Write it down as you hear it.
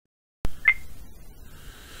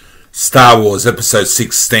Star Wars Episode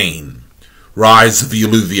 16, Rise of the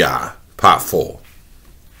Illuviar, Part 4.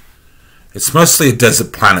 It's mostly a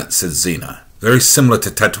desert planet, said Xena, very similar to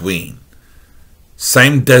Tatooine.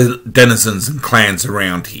 Same denizens and clans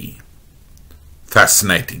around here.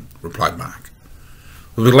 Fascinating, replied Mark.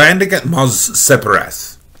 We'll be landing at Mos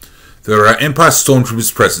Separath. There are Empire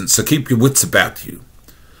stormtroopers present, so keep your wits about you.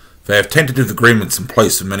 They have tentative agreements in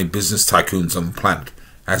place with many business tycoons on the planet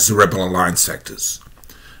as the Rebel Alliance sectors.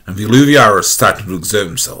 And the Illuviar are starting to exert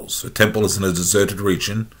themselves. The temple is in a deserted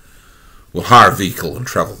region. We'll hire a vehicle and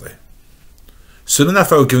travel there. Soon enough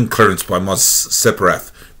they were given clearance by Mos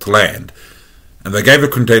Separath to land, and they gave her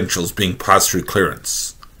credentials being passed through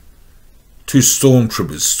clearance. 2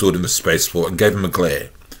 stormtroopers stood in the spaceport and gave him a glare,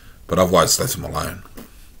 but otherwise left him alone.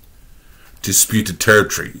 Disputed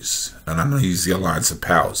territories, an uneasy alliance of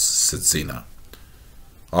powers, said Xena.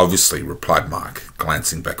 Obviously, replied Mark,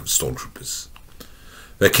 glancing back at the stormtroopers.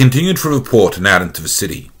 They continued through the port and out into the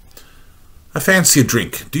city. I fancy a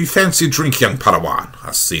drink. Do you fancy a drink, young Padawan?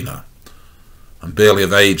 Asked Xena. I'm barely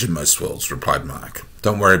of age in most worlds, replied Mark.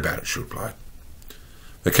 Don't worry about it, she replied.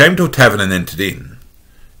 They came to a tavern and entered in.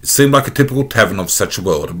 It seemed like a typical tavern of such a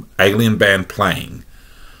world, an alien band playing,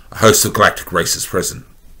 a host of galactic races present.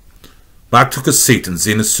 Mark took a seat and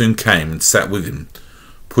Xena soon came and sat with him,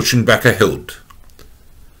 pushing back a hilt.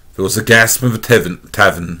 There was a gasp of a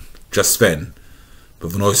tavern just then,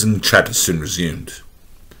 but the noise and chatter soon resumed.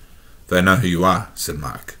 They know who you are, said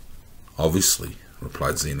Mark. Obviously,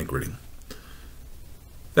 replied Xena, grinning.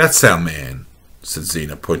 That's our man, said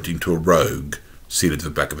Xena, pointing to a rogue seated at the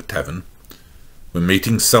back of a tavern. We're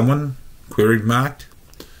meeting someone? Queried Mark.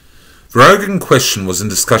 The rogue in question was in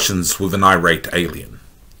discussions with an irate alien.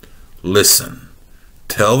 Listen,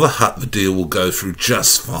 tell the Hutt the deal will go through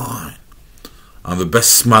just fine. I'm the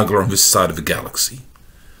best smuggler on this side of the galaxy.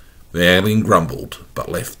 The alien grumbled, but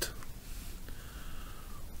left.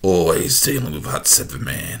 Always dealing with Hutt, said the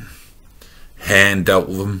man. Hand dealt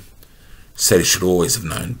with them. Said he should always have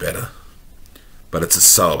known better. But it's a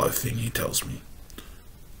solo thing, he tells me.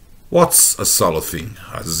 What's a solo thing?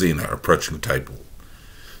 asked Xena, approaching the table.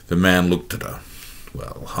 The man looked at her.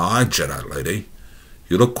 Well, hi, Jedi lady.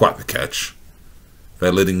 You look quite the catch.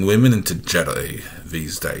 They're letting women into Jedi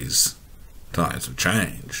these days. Times have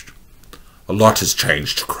changed. A lot has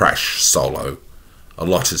changed, Crash, Solo. A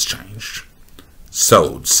lot has changed. So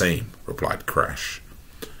it would seem, replied Crash.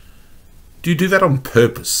 Do you do that on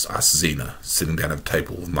purpose? asked Xena, sitting down at a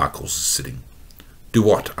table with Mark also sitting. Do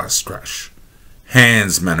what? asked Crash.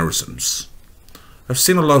 Hands mannerisms. I've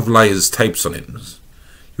seen a lot of Leia's tapes on him.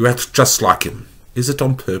 You act just like him. Is it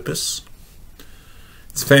on purpose?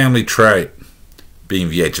 It's family trait, being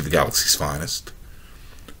the edge of the galaxy's finest.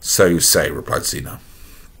 So you say, replied Xena.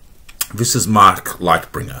 This is Mark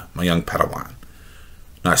Lightbringer, my young Padawan.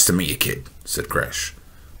 Nice to meet you, kid, said Crash.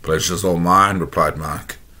 Pleasure's all mine, replied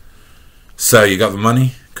Mark. So, you got the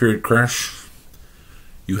money? Queried Crash.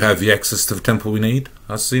 You have the access to the temple we need?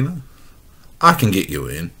 asked Xena. I can get you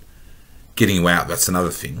in. Getting you out, that's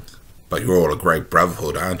another thing. But you're all a great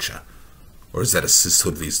brotherhood, aren't you? Or is that a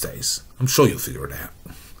sisterhood these days? I'm sure you'll figure it out.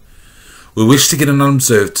 We wish to get in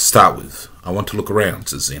unobserved to start with. I want to look around,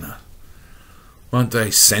 said Xena. Won't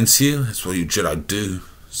they sense you? That's what you Jedi do,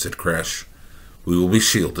 said Crash. We will be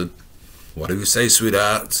shielded. Whatever you say,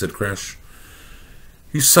 sweetheart, said Crash.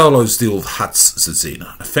 You solos deal with Hutts, said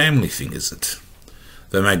Xena. A family thing, is it?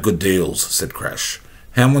 They make good deals, said Crash.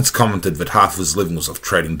 Han once commented that half of his living was off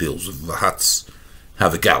trading deals with the Hutts. How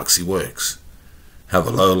the galaxy works. How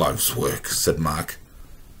the lowlifes work, said Mark.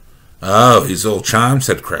 Oh, he's all charm,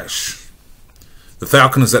 said Crash. The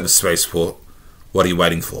Falcon is at the spaceport. What are you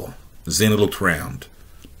waiting for? Xena looked round.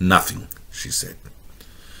 Nothing, she said.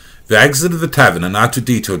 They exited the tavern and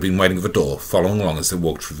R2-D2 had been waiting at the door, following along as they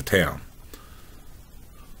walked through the town.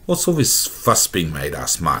 What's all this fuss being made?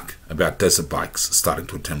 asked Mark, about desert bikes starting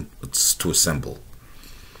to assemble.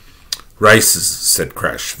 Races, said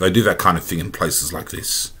Crash. They do that kind of thing in places like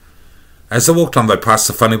this. As they walked on, they passed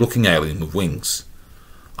a funny-looking alien with wings.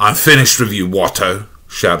 I'm finished with you, Watto,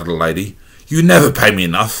 shouted a lady. You never pay me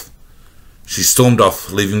enough. She stormed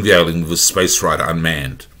off, leaving the alien with his space rider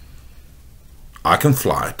unmanned. I can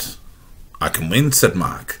fly it. I can win, said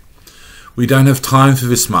Mark. We don't have time for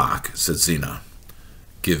this, Mark, said Xena.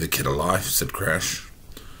 Give the kid a life, said Crash.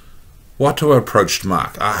 Watto approached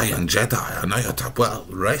Mark. Ah, young Jedi, I know your type well.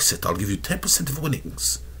 Race it. I'll give you 10% of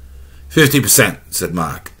winnings. 50%, said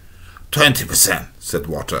Mark. 20%, said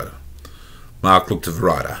Watto. Mark looked at the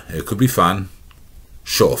rider. It could be fun.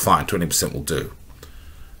 Sure, fine, 20% will do.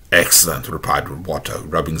 Excellent, replied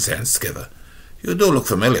Watto, rubbing his hands together. You do look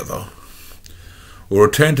familiar, though. We'll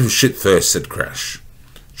return to the ship first, said Crash.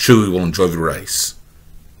 Chewie will enjoy the race.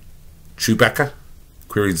 Chewbacca?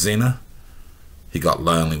 Queried Xena. He got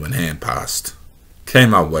lonely when Han passed.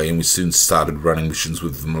 Came our way and we soon started running missions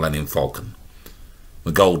with the Millennium Falcon.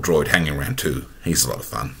 The gold droid hanging around too. He's a lot of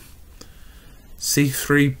fun.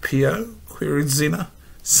 C-3PO? Queried Xena.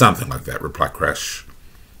 Something like that, replied Crash.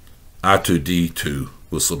 R2-D2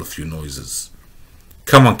 whistled a few noises.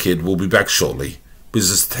 Come on, kid, we'll be back shortly.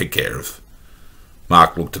 Business to take care of.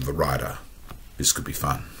 Mark looked at the rider. This could be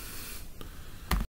fun.